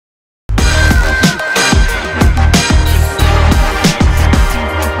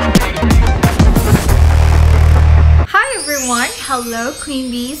Hello Queen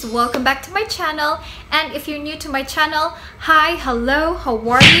Bees, welcome back to my channel. And if you're new to my channel, hi, hello, how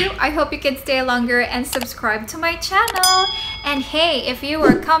are you? I hope you can stay longer and subscribe to my channel. And hey, if you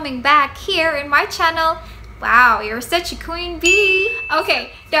are coming back here in my channel, wow, you're such a queen bee.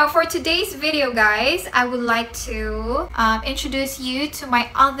 Okay, now for today's video guys, I would like to introduce you to my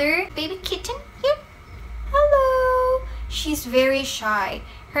other baby kitten here. Hello. She's very shy.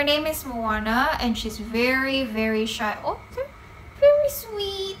 Her name is Moana and she's very, very shy. Oh, very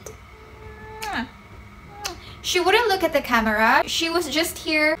sweet. She wouldn't look at the camera. She was just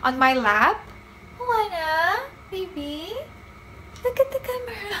here on my lap. Moana, baby, look at the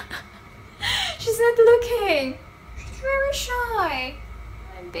camera. She's not looking. She's very shy.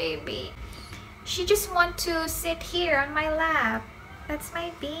 My baby. She just wants to sit here on my lap. That's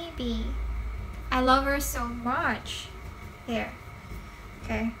my baby. I love her so much. There.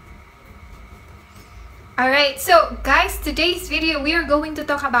 Okay. Alright, so guys, today's video we are going to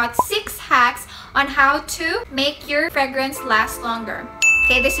talk about 6 hacks on how to make your fragrance last longer.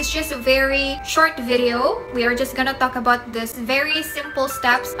 Okay, this is just a very short video. We are just gonna talk about this very simple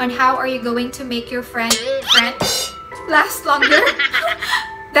steps on how are you going to make your fragrance last longer.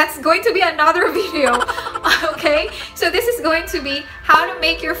 That's going to be another video. Okay, so this is going to be how to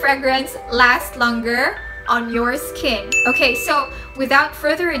make your fragrance last longer on your skin. Okay, so without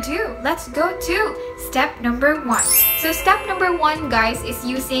further ado, let's go to step number 1. So step number 1 guys is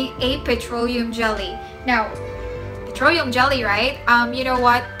using a petroleum jelly. Now petroleum jelly, right? You know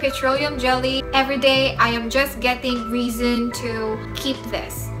what, petroleum jelly, every day I am just getting reason to keep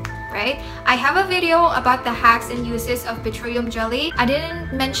this, right? I have a video about the hacks and uses of petroleum jelly. I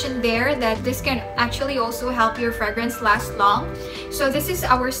didn't mention there that this can actually also help your fragrance last long. So this is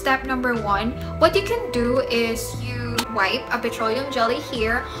our step number 1. What you can do is you wipe a petroleum jelly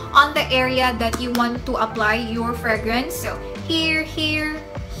here on the area that you want to apply your fragrance. So here, you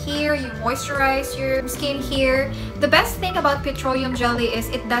moisturize your skin here. The best thing about petroleum jelly is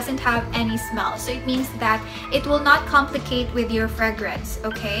it doesn't have any smell, so it means that it will not complicate with your fragrance.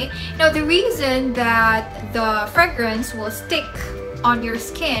 Okay, now the reason that the fragrance will stick on your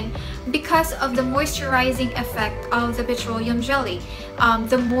skin because of the moisturizing effect of the petroleum jelly.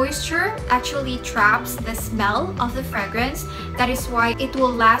 The moisture actually traps the smell of the fragrance. That is why it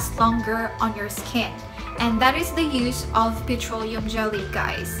will last longer on your skin. And that is the use of petroleum jelly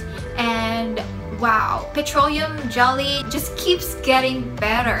guys. And wow, petroleum jelly just keeps getting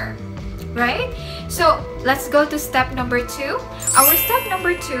better, right? So let's go to step number 2. Our step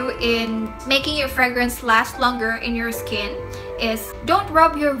number 2 in making your fragrance last longer in your skin is don't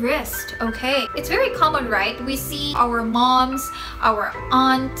rub your wrist. Okay, it's very common, right? We see our moms, our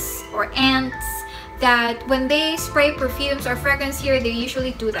aunts or aunts that when they spray perfumes or fragrance here, they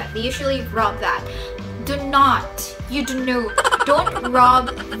usually do that. They usually rub that. Don't rub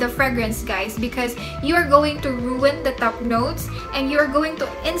the fragrance guys, because you are going to ruin the top notes and you're going to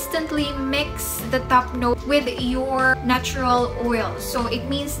instantly mix the top note with your natural oil. So it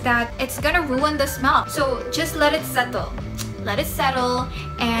means that it's gonna ruin the smell. So just let it settle. Let it settle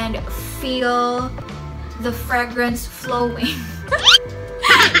and feel the fragrance flowing.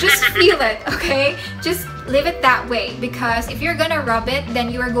 Just feel it, okay? Just leave it that way, because if you're gonna rub it,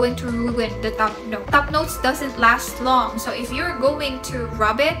 then you are going to ruin the top note. Top notes doesn't last long, so if you're going to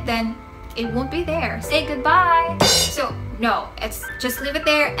rub it, then it won't be there. Say goodbye. So no, it's just leave it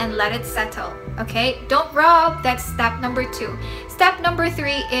there and let it settle. Okay, don't rub. That's step number 2. Step number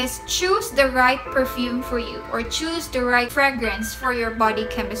 3 is choose the right perfume for you, or choose the right fragrance for your body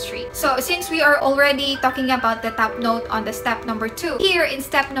chemistry. So since we are already talking about the top note on the step number 2, here in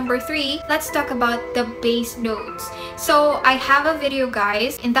step number 3, let's talk about the base notes. So I have a video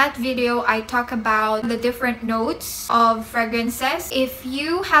guys. In that video, I talk about the different notes of fragrances. If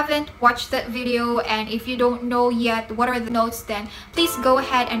you haven't watched that video and if you don't know yet what are the notes, then please go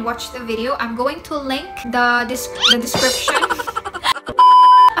ahead and watch the video. I'm going to link the description.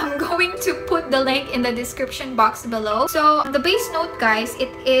 I'm going to put the link in the description box below. So the base note guys, it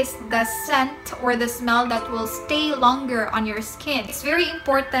is the scent or the smell that will stay longer on your skin. It's very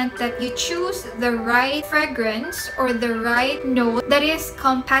important that you choose the right fragrance or the right note that is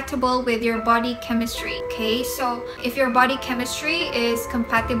compatible with your body chemistry. Okay, so if your body chemistry is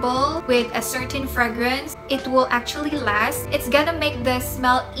compatible with a certain fragrance, it will actually last. It's gonna make the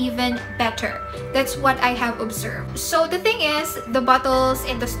smell even better. That's what I have observed. So the thing is, the bottles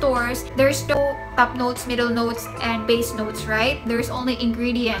in the stores, there's no top notes, middle notes, and base notes, right? There's only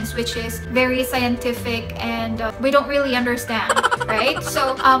ingredients, which is very scientific, and we don't really understand, right?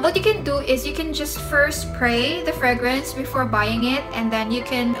 So what you can do is you can just first spray the fragrance before buying it, and then you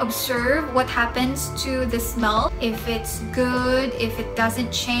can observe what happens to the smell. If it's good, if it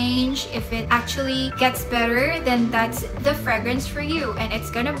doesn't change, if it actually gets better, then that's the fragrance for you, and it's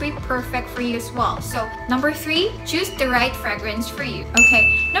gonna be perfect for you as well. So number 3, choose the right fragrance for you. Okay,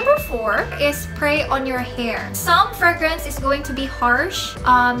 number 4 is spray on your hair. Some fragrance is going to be harsh.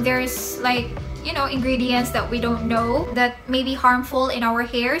 There's like, you know, ingredients that we don't know that may be harmful in our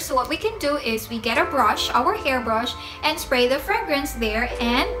hair. So what we can do is we get a brush, our hairbrush, and spray the fragrance there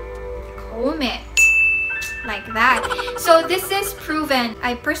and comb it like that. So this is proven.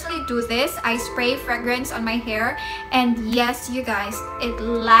 I personally do this. I spray fragrance on my hair, and yes, you guys, it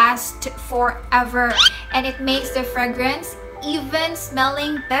lasts forever, and it makes the fragrance even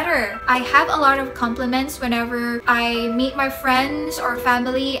smelling better. I have a lot of compliments whenever I meet my friends or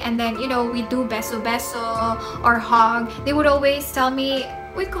family, and then, you know, we do beso beso or hug. They would always tell me,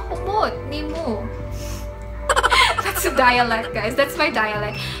 "Uy, kahumot ni mo." That's a dialect, guys. That's my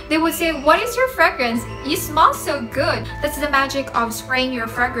dialect. They would say, "What is your fragrance? You smell so good." That's the magic of spraying your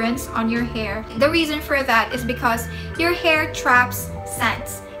fragrance on your hair. The reason for that is because your hair traps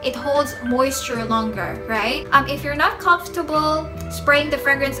scents. It holds moisture longer, right? If you're not comfortable spraying the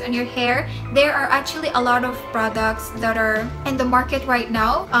fragrance on your hair, there are actually a lot of products that are in the market right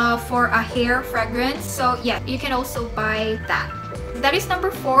now for a hair fragrance. So yeah, you can also buy that. That is number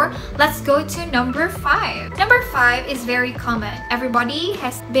 4. Let's go to number 5. Number 5 is very common. Everybody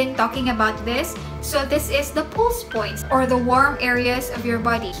has been talking about this. So this is the pulse points, or the warm areas of your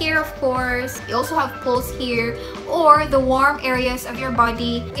body. Here, of course, you also have pulse here, or the warm areas of your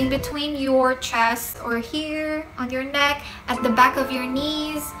body in between your chest, or here on your neck, at the back of your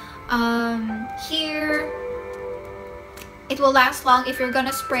knees, here. It will last long if you're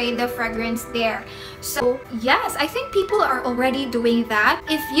gonna spray the fragrance there. So yes, I think people are already doing that.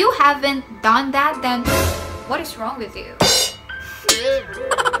 If you haven't done that, then what is wrong with you?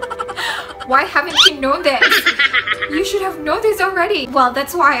 Why haven't you known this? You should have known this already. Well,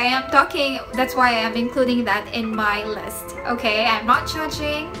 that's why I am talking. That's why I am including that in my list. Okay, I'm not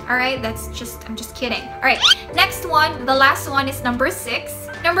judging. All right, I'm just kidding. All right, next one, the last one is number 6.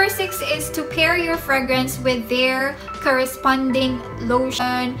 Number 6 is to pair your fragrance with their corresponding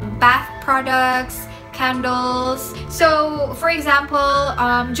lotion, bath products, candles. So for example,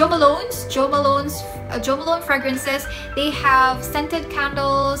 Jo Malone fragrances, they have scented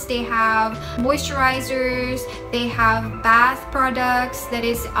candles, they have moisturizers, they have bath products that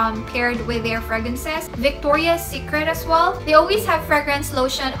is paired with their fragrances. Victoria's Secret as well, they always have fragrance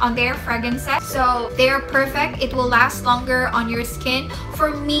lotion on their fragrances, so they're perfect. It will last longer on your skin.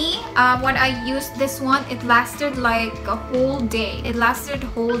 For me, when I used this one, it lasted like a whole day. It lasted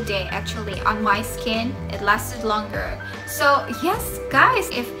whole day actually on my skin. It lasted longer. So yes, guys,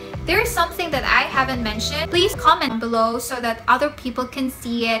 if there's something that I haven't mentioned, please comment below so that other people can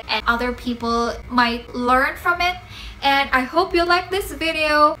see it and other people might learn from it. And I hope you like this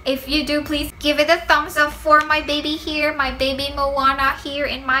video. If you do, please give it a thumbs up for my baby here, my baby Moana here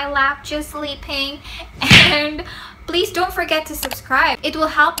in my lap just sleeping. And please don't forget to subscribe. It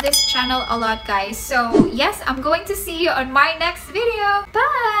will help this channel a lot, guys. So yes, I'm going to see you on my next video.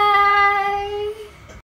 Bye!